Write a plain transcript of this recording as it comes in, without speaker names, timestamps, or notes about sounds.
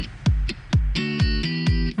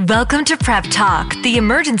Welcome to Prep Talk, the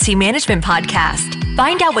emergency management podcast.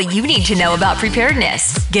 Find out what you need to know about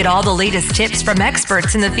preparedness, get all the latest tips from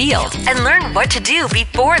experts in the field, and learn what to do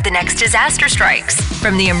before the next disaster strikes.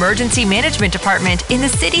 From the Emergency Management Department in the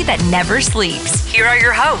city that never sleeps, here are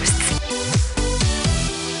your hosts.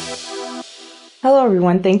 Hello,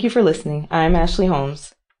 everyone. Thank you for listening. I'm Ashley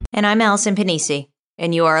Holmes. And I'm Allison Panisi.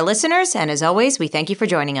 And you are our listeners, and as always, we thank you for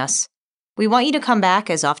joining us. We want you to come back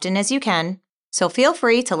as often as you can, so feel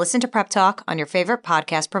free to listen to Prep Talk on your favorite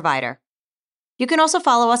podcast provider. You can also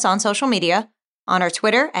follow us on social media, on our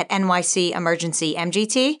Twitter at NYC Emergency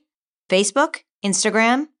MGT, Facebook,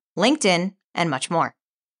 Instagram, LinkedIn, and much more.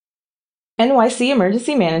 NYC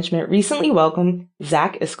Emergency Management recently welcomed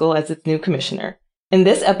Zach Iscol as its new commissioner. In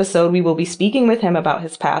this episode, we will be speaking with him about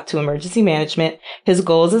his path to emergency management, his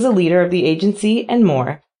goals as a leader of the agency, and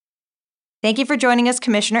more. Thank you for joining us,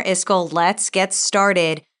 Commissioner Iscol. Let's get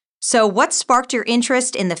started. So what sparked your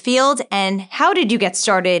interest in the field, and how did you get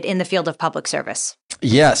started in the field of public service?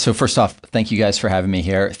 Yeah, so first off, thank you guys for having me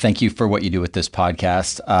here. Thank you for what you do with this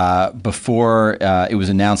podcast. Before it was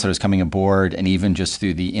announced that I was coming aboard, and even just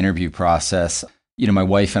through the interview process, you know, my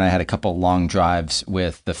wife and I had a couple long drives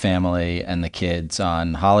with the family and the kids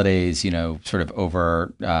on holidays, you know, sort of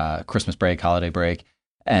over Christmas break, holiday break.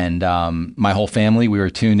 And my whole family, we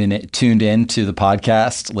were tuned in to the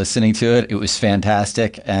podcast, listening to it. It was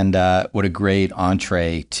fantastic. And what a great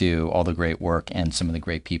entree to all the great work and some of the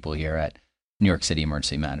great people here at New York City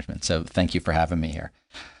Emergency Management. So thank you for having me here.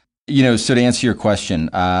 You know, so to answer your question,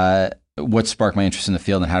 what sparked my interest in the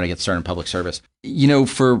field and how to get started in public service? You know,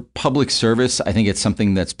 for public service, I think it's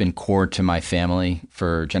something that's been core to my family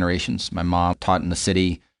for generations. My mom taught in the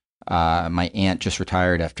city. My aunt just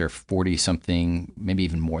retired after 40-something, maybe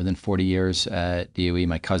even more than 40 years at DOE.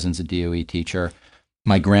 My cousin's a DOE teacher.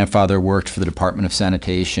 My grandfather worked for the Department of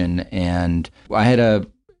Sanitation, and I had a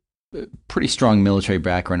pretty strong military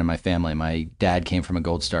background in my family. My dad came from a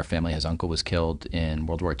Gold Star family. His uncle was killed in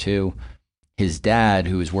World War II. His dad,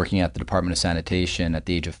 who was working at the Department of Sanitation at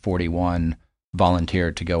the age of 41,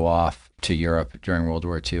 volunteered to go off to Europe during World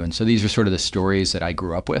War II. And so these are sort of the stories that I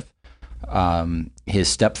grew up with. His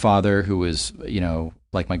stepfather, who was, you know,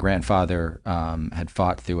 like my grandfather, had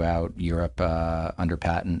fought throughout Europe under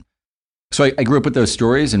Patton. So I grew up with those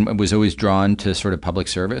stories and was always drawn to sort of public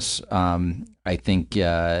service. I think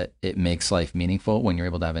it makes life meaningful when you're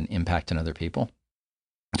able to have an impact on other people.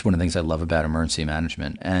 It's one of the things I love about emergency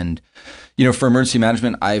management. And, you know, for emergency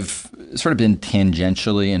management, I've sort of been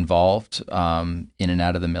tangentially involved in and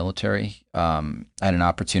out of the military. I had an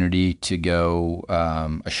opportunity to go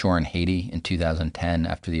ashore in Haiti in 2010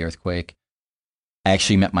 after the earthquake. I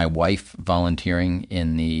actually met my wife volunteering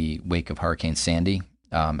in the wake of Hurricane Sandy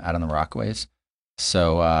out on the Rockaways.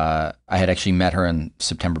 So I had actually met her in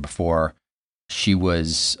September before. She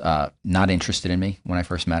was not interested in me when I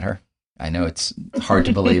first met her. I know it's hard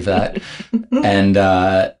to believe that. And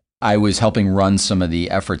I was helping run some of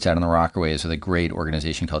the efforts out on the Rockaways with a great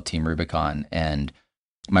organization called Team Rubicon. And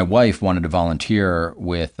my wife wanted to volunteer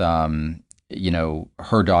with, you know,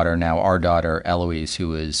 her daughter, now our daughter, Eloise, who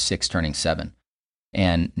was 6 turning 7.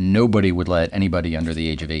 And nobody would let anybody under the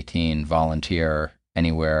age of 18 volunteer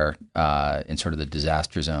anywhere in sort of the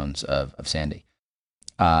disaster zones of Sandy.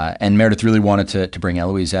 And Meredith really wanted to bring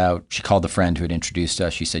Eloise out. She called the friend who had introduced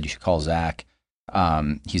us. She said, you should call Zach.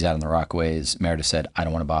 He's out on the Rockaways. Meredith said, I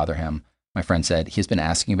don't want to bother him. My friend said, he's been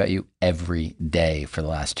asking about you every day for the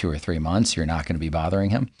last 2 or 3 months. You're not going to be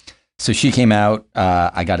bothering him. So she came out.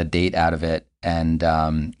 I got a date out of it. And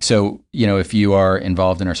so, you know, if you are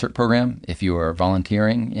involved in our CERT program, if you are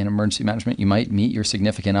volunteering in emergency management, you might meet your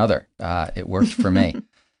significant other. It worked for me.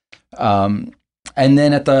 And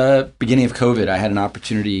then at the beginning of COVID, I had an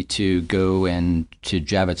opportunity to go to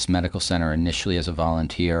Javits Medical Center initially as a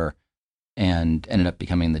volunteer and ended up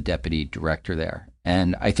becoming the deputy director there.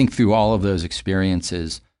 And I think through all of those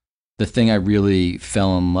experiences, the thing I really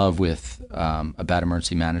fell in love with about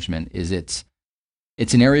emergency management is it's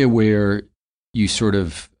an area where you sort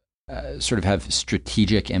of have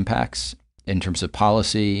strategic impacts in terms of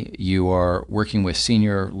policy. You are working with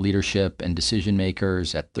senior leadership and decision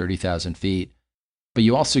makers at 30,000 feet. But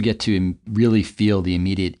you also get to really feel the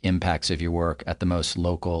immediate impacts of your work at the most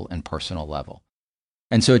local and personal level.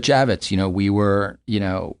 And so at Javits, you know, we were, you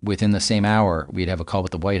know, within the same hour, we'd have a call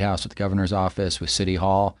with the White House, with the governor's office, with City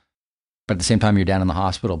Hall. But at the same time, you're down in the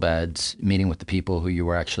hospital beds, meeting with the people who you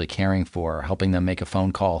were actually caring for, helping them make a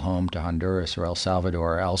phone call home to Honduras or El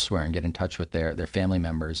Salvador or elsewhere and get in touch with their family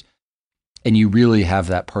members. And you really have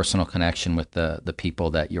that personal connection with the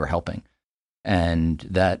people that you're helping. And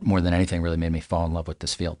that, more than anything, really made me fall in love with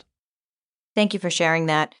this field. Thank you for sharing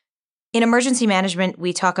that. In emergency management,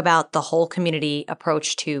 we talk about the whole community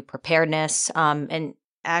approach to preparedness and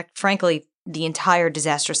frankly, the entire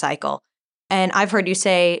disaster cycle. And I've heard you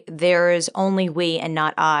say there is only we and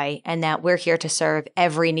not I, and that we're here to serve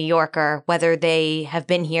every New Yorker, whether they have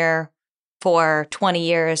been here for 20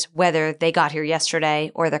 years, whether they got here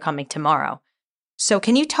yesterday or they're coming tomorrow. So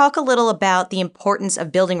can you talk a little about the importance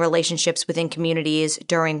of building relationships within communities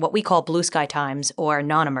during what we call blue sky times or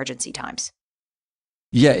non-emergency times?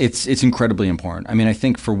 Yeah, it's incredibly important. I mean, I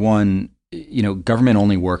think for one, government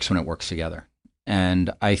only works when it works together. And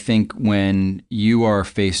I think when you are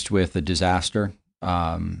faced with a disaster,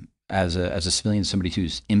 as a civilian, somebody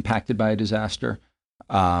who's impacted by a disaster,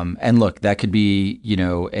 and look, that could be,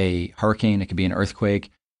 a hurricane, it could be an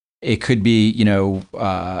earthquake, it could be, being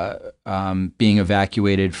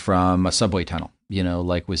evacuated from a subway tunnel,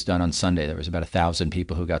 like was done on Sunday. There was about 1,000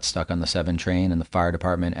 people who got stuck on the 7 train, and the fire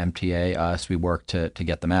department, MTA, us, we worked to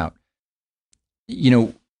get them out.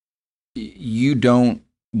 You don't,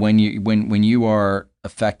 when you are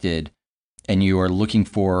affected and you are looking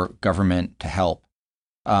for government to help,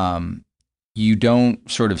 you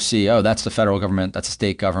don't sort of see, oh, that's the federal government, that's the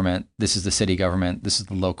state government, this is the city government, this is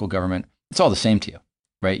the local government. It's all the same to you,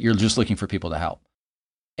 right? You're just looking for people to help.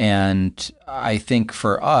 And I think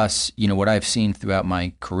for us, what I've seen throughout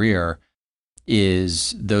my career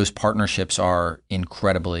is those partnerships are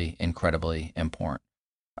incredibly, incredibly important.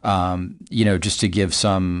 Just to give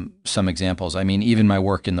some examples, I mean, even my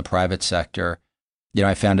work in the private sector,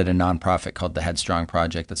 I founded a nonprofit called the Headstrong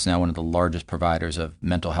Project that's now one of the largest providers of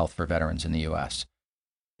mental health for veterans in the U.S.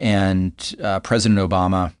 And President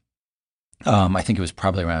Obama, I think it was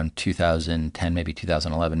probably around 2010, maybe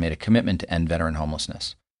 2011, made a commitment to end veteran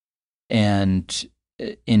homelessness. And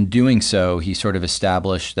in doing so, he sort of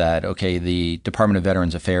established that, okay, the Department of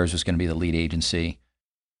Veterans Affairs was going to be the lead agency,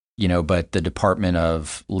 but the Department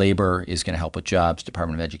of Labor is going to help with jobs,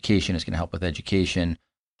 Department of Education is going to help with education,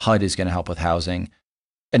 HUD is going to help with housing,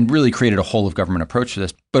 and really created a whole of government approach to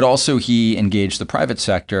this. But also he engaged the private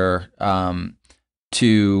sector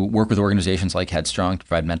to work with organizations like Headstrong to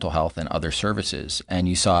provide mental health and other services. And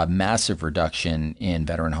you saw a massive reduction in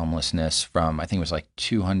veteran homelessness from, I think it was like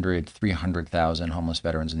 300,000 homeless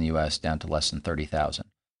veterans in the U.S. down to less than 30,000.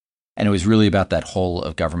 And it was really about that whole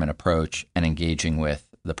of government approach and engaging with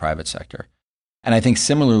the private sector. And I think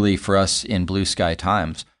similarly for us in Blue Sky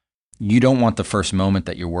Times, you don't want the first moment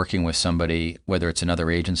that you're working with somebody, whether it's another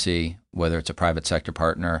agency, whether it's a private sector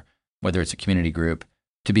partner, whether it's a community group,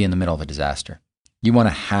 to be in the middle of a disaster. You want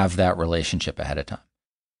to have that relationship ahead of time.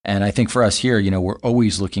 And I think for us here, we're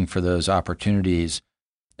always looking for those opportunities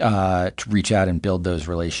to reach out and build those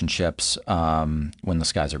relationships when the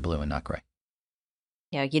skies are blue and not gray.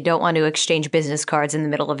 Yeah, you don't want to exchange business cards in the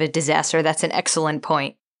middle of a disaster. That's an excellent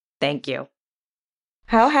point. Thank you.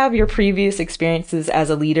 How have your previous experiences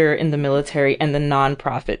as a leader in the military and the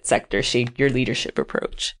nonprofit sector shaped your leadership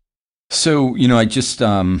approach? So, I just,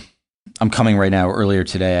 I'm coming right now. Earlier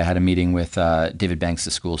today, I had a meeting with David Banks,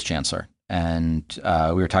 the school's chancellor, and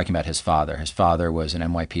we were talking about his father. His father was an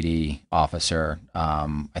NYPD officer,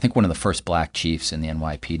 I think one of the first black chiefs in the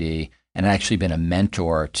NYPD, and had actually been a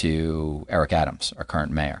mentor to Eric Adams, our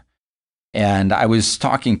current mayor. And I was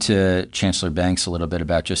talking to Chancellor Banks a little bit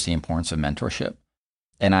about just the importance of mentorship.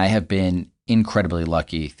 And I have been incredibly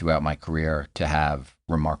lucky throughout my career to have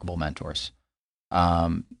remarkable mentors.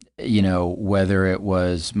 Whether it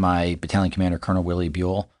was my battalion commander, Colonel Willie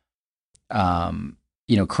Buell,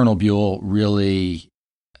 Colonel Buell really,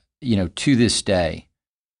 to this day,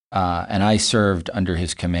 and I served under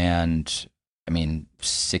his command,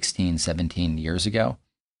 16, 17 years ago.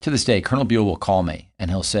 To this day, Colonel Buell will call me and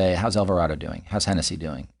he'll say, how's Alvarado doing? How's Hennessy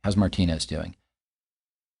doing? How's Martinez doing?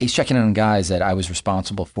 He's checking in on guys that I was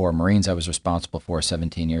responsible for, Marines I was responsible for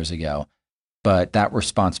 17 years ago. But that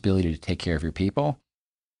responsibility to take care of your people,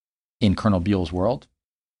 in Colonel Buell's world,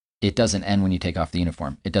 it doesn't end when you take off the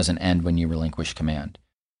uniform. It doesn't end when you relinquish command.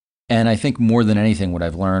 And I think more than anything, what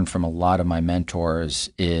I've learned from a lot of my mentors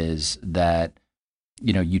is that,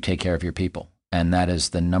 you take care of your people. And that is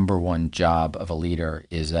the number one job of a leader,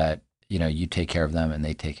 is that, you take care of them and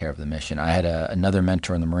they take care of the mission. I had another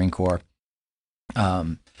mentor in the Marine Corps, a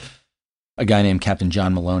guy named Captain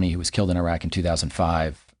John Maloney, who was killed in Iraq in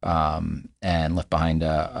 2005. And left behind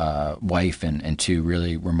a wife and 2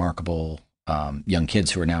 really remarkable young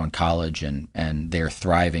kids who are now in college, and they're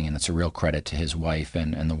thriving. And it's a real credit to his wife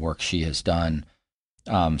and the work she has done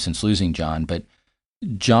since losing John. But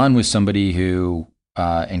John was somebody who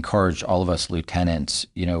encouraged all of us lieutenants.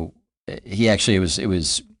 He actually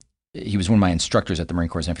he was one of my instructors at the Marine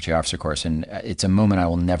Corps Infantry Officer course, and it's a moment I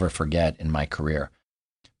will never forget in my career.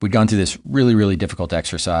 We'd gone through this really, really difficult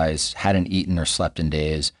exercise, hadn't eaten or slept in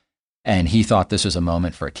days, and he thought this was a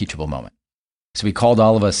moment for a teachable moment. So he called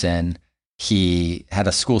all of us in. He had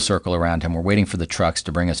a school circle around him. We're waiting for the trucks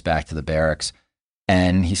to bring us back to the barracks.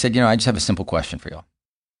 And he said, I just have a simple question for you.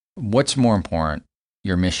 What's more important,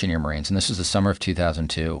 your mission, your Marines? And this was the summer of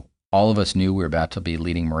 2002. All of us knew we were about to be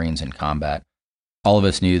leading Marines in combat. All of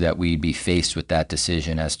us knew that we'd be faced with that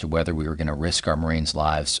decision as to whether we were going to risk our Marines'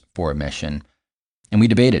 lives for a mission. And we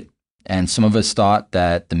debated. And some of us thought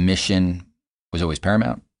that the mission was always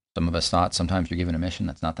paramount. Some of us thought sometimes you're given a mission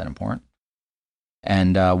that's not that important.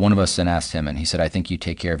 And one of us then asked him, and he said, I think you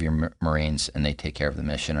take care of your Marines and they take care of the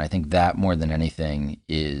mission. And I think that more than anything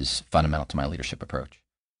is fundamental to my leadership approach.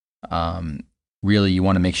 Really, you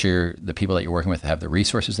want to make sure the people that you're working with have the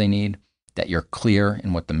resources they need, that you're clear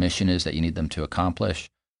in what the mission is that you need them to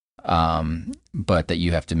accomplish, but that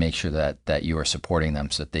you have to make sure that you are supporting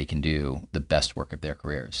them so that they can do the best work of their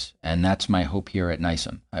careers. And that's my hope here at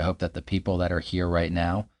NYSEM. I hope that the people that are here right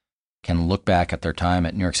now can look back at their time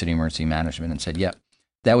at New York City Emergency Management and said, yep,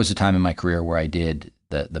 that was a time in my career where I did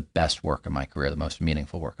the best work of my career, the most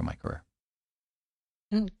meaningful work of my career.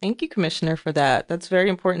 Thank you, Commissioner, for that. That's very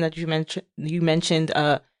important that you mentioned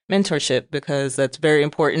mentorship, because that's very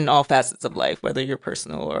important in all facets of life, whether you're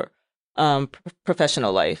personal or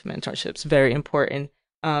professional life. Mentorship's very important.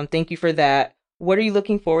 Thank you for that. What are you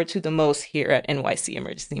looking forward to the most here at NYC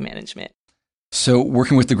Emergency Management? So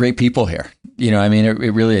working with the great people here,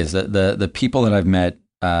 it really is. The people that I've met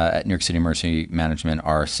at New York City Emergency Management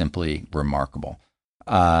are simply remarkable.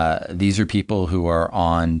 These are people who are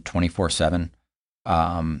on 24/7.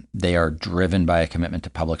 They are driven by a commitment to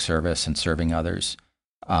public service and serving others.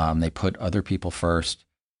 They put other people first.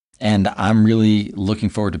 And I'm really looking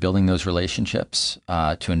forward to building those relationships,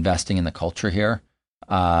 to investing in the culture here,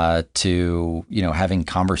 to having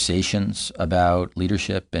conversations about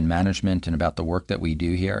leadership and management and about the work that we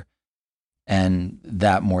do here. And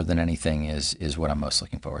that more than anything is what I'm most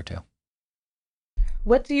looking forward to.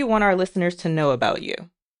 What do you want our listeners to know about you?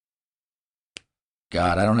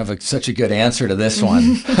 God, I don't have such a good answer to this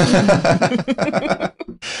one.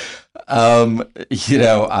 What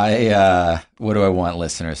do I want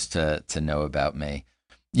listeners to know about me?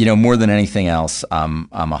 More than anything else, I'm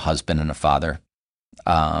a husband and a father.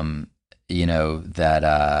 I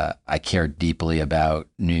care deeply about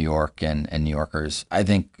New York and New Yorkers. I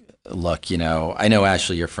think, look, I know,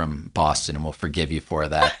 Ashley, you're from Boston and we'll forgive you for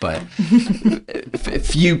that, but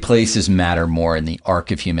few places matter more in the arc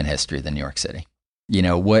of human history than New York City.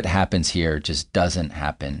 What happens here just doesn't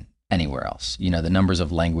happen anywhere else. The numbers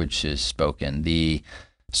of languages spoken, the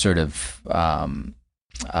sort of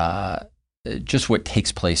just what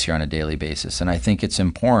takes place here on a daily basis. And I think it's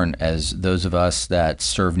important, as those of us that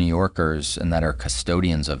serve New Yorkers and that are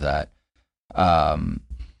custodians of that,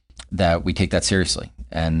 that we take that seriously,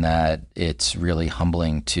 and that it's really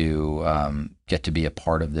humbling to get to be a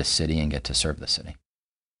part of this city and get to serve the city.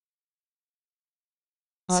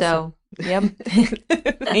 Awesome. So, yep.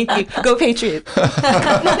 Thank you. Go Patriots.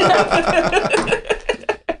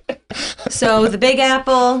 So the Big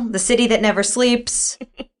Apple, the city that never sleeps,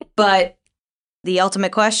 but the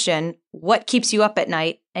ultimate question, what keeps you up at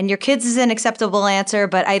night? And your kids is an acceptable answer,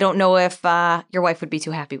 but I don't know if your wife would be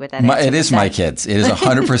too happy with that answer. It is my kids. It is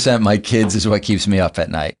 100% my kids is what keeps me up at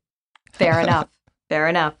night. Fair enough. Fair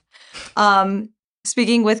enough.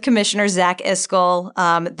 Speaking with Commissioner Zach Iscol,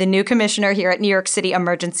 the new commissioner here at New York City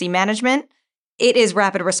Emergency Management. It is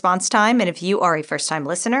rapid response time, and if you are a first-time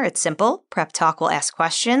listener, it's simple. Prep Talk will ask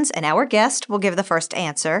questions, and our guest will give the first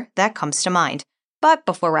answer that comes to mind. But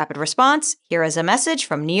before rapid response, here is a message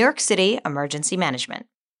from New York City Emergency Management.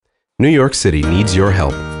 New York City needs your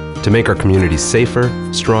help to make our communities safer,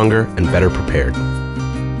 stronger, and better prepared.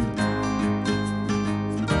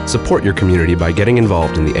 Support your community by getting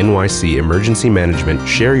involved in the NYC Emergency Management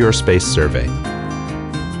Share Your Space survey.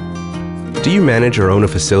 Do you manage or own a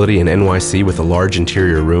facility in NYC with a large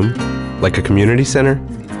interior room, like a community center,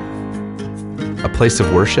 a place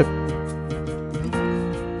of worship,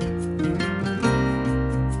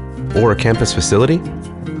 or a campus facility?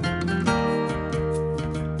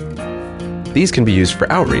 These can be used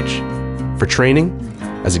for outreach, for training,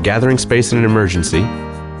 as a gathering space in an emergency,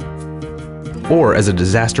 or as a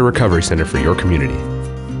disaster recovery center for your community.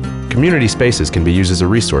 Community spaces can be used as a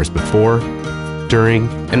resource before, during,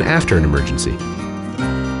 and after an emergency.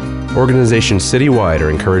 Organizations citywide are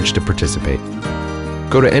encouraged to participate.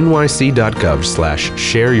 Go to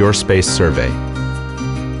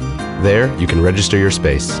nyc.gov/shareyourspacesurvey. There, you can register your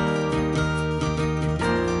space.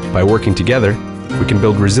 By working together, we can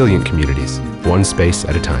build resilient communities, one space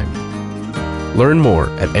at a time. Learn more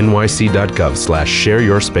at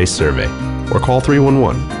nyc.gov/shareyourspace-survey or call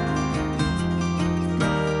 311.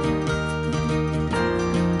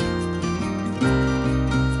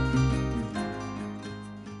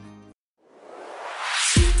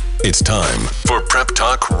 It's time for Prep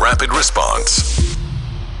Talk Rapid Response.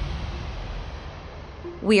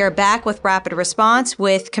 We are back with Rapid Response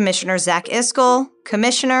with Commissioner Zach Iscol.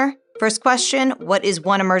 Commissioner, first question, what is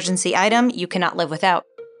one emergency item you cannot live without?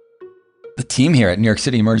 The team here at New York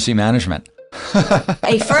City Emergency Management.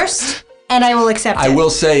 A first, and I will accept it. I will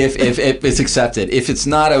say if it's accepted. If it's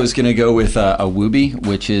not, I was going to go with a Wooby,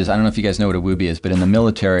 which is, I don't know if you guys know what a Wooby is, but in the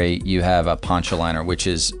military, you have a poncho liner, which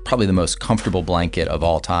is probably the most comfortable blanket of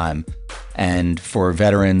all time. And for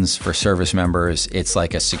veterans, for service members, it's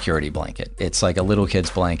like a security blanket. It's like a little kid's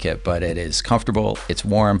blanket, but it is comfortable, it's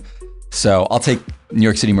warm. So I'll take New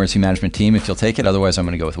York City Emergency Management team if you'll take it. Otherwise, I'm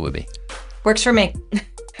going to go with a Wooby. Works for me.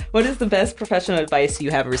 What is the best professional advice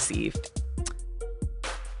you have received?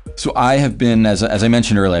 So I have been, as I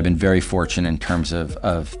mentioned earlier, I've been very fortunate in terms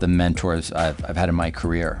of the mentors I've had in my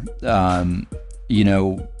career. When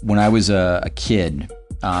I was a kid,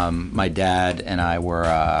 my dad and I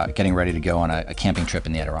were getting ready to go on a camping trip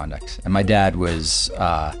in the Adirondacks. And my dad was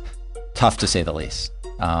tough, to say the least.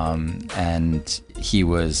 And he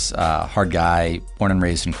was a hard guy, born and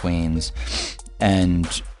raised in Queens.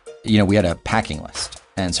 And, we had a packing list.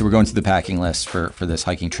 And so we're going through the packing list for this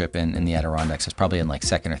hiking trip in the Adirondacks. It's probably in like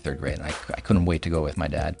second or third grade. And I couldn't wait to go with my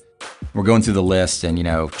dad. We're going through the list and,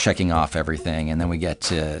 checking off everything. And then we get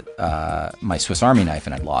to my Swiss Army knife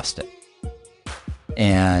and I'd lost it.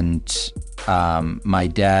 And my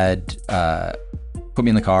dad put me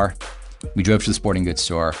in the car. We drove to the sporting goods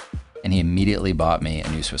store and he immediately bought me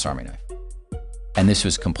a new Swiss Army knife. And this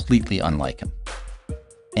was completely unlike him.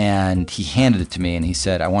 And he handed it to me and he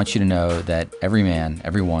said, I want you to know that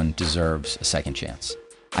everyone deserves a second chance.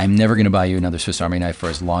 I'm never going to buy you another Swiss Army knife for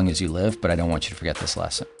as long as you live, but I don't want you to forget this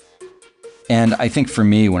lesson. And I think for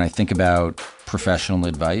me, when I think about professional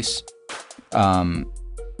advice, what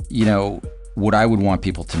I would want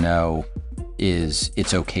people to know is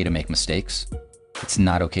it's okay to make mistakes. It's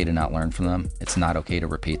not okay to not learn from them. It's not okay to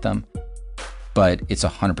repeat them, but it's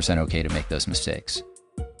 100% okay to make those mistakes.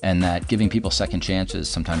 And that giving people second chances,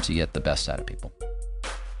 sometimes you get the best out of people.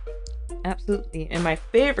 Absolutely. And my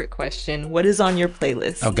favorite question, what is on your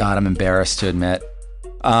playlist? Oh God, I'm embarrassed to admit.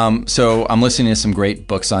 So I'm listening to some great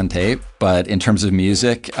books on tape, but in terms of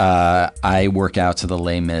music, I work out to the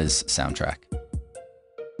Les Mis soundtrack.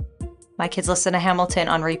 My kids listen to Hamilton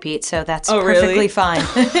on repeat, so that's really? Perfectly fine.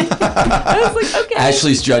 I was like, okay.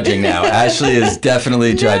 Ashley's judging now. Ashley is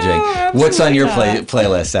definitely judging. What's on your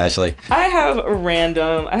playlist, Ashley? I have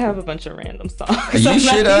a bunch of random songs. You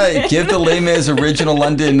should give the Les Mis original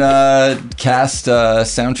London cast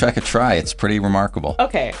soundtrack a try. It's pretty remarkable.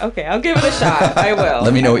 Okay. I'll give it a shot. I will.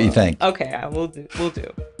 Let me know what you think. Okay, we'll do.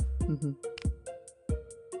 Mm-hmm.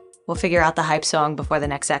 We'll figure out the hype song before the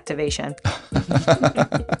next activation.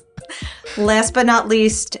 Last but not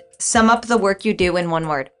least, sum up the work you do in one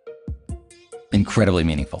word. Incredibly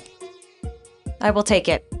meaningful. I will take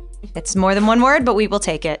it. It's more than one word, but we will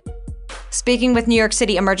take it. Speaking with New York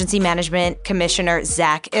City Emergency Management Commissioner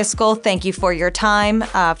Zach Iscol, thank you for your time.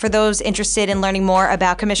 For those interested in learning more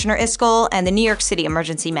about Commissioner Iscol and the New York City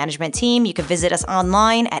Emergency Management team, you can visit us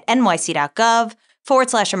online at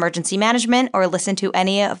nyc.gov/emergency management or listen to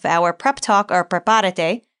any of our Prep Talk or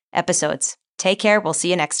Preparate episodes. Take care. We'll see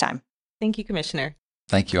you next time. Thank you, Commissioner.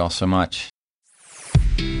 Thank you all so much.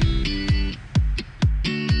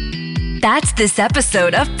 That's this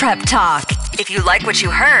episode of Prep Talk. If you like what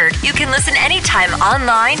you heard, you can listen anytime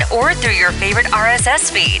online or through your favorite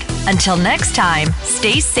RSS feed. Until next time,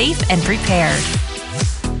 stay safe and prepared.